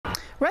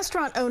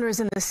Restaurant owners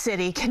in the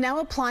city can now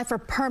apply for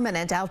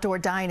permanent outdoor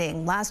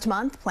dining. Last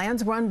month,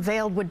 plans were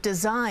unveiled with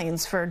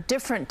designs for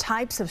different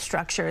types of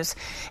structures,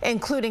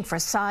 including for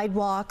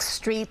sidewalks,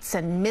 streets,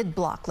 and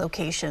mid-block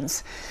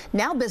locations.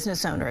 Now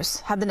business owners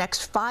have the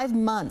next 5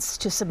 months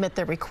to submit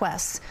their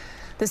requests.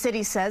 The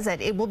city says that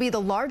it will be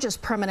the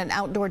largest permanent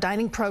outdoor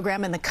dining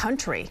program in the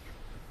country.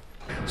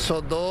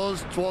 So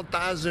those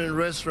 12,000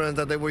 restaurants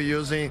that they were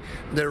using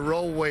the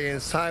roadway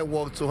and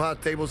sidewalk to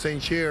have tables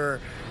and chairs,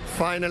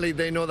 finally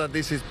they know that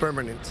this is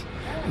permanent.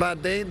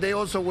 But they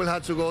also will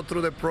have to go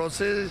through the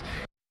process.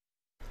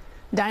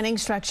 Dining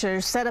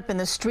structures set up in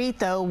the street,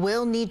 though,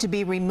 will need to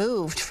be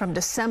removed from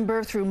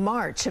December through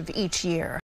March of each year.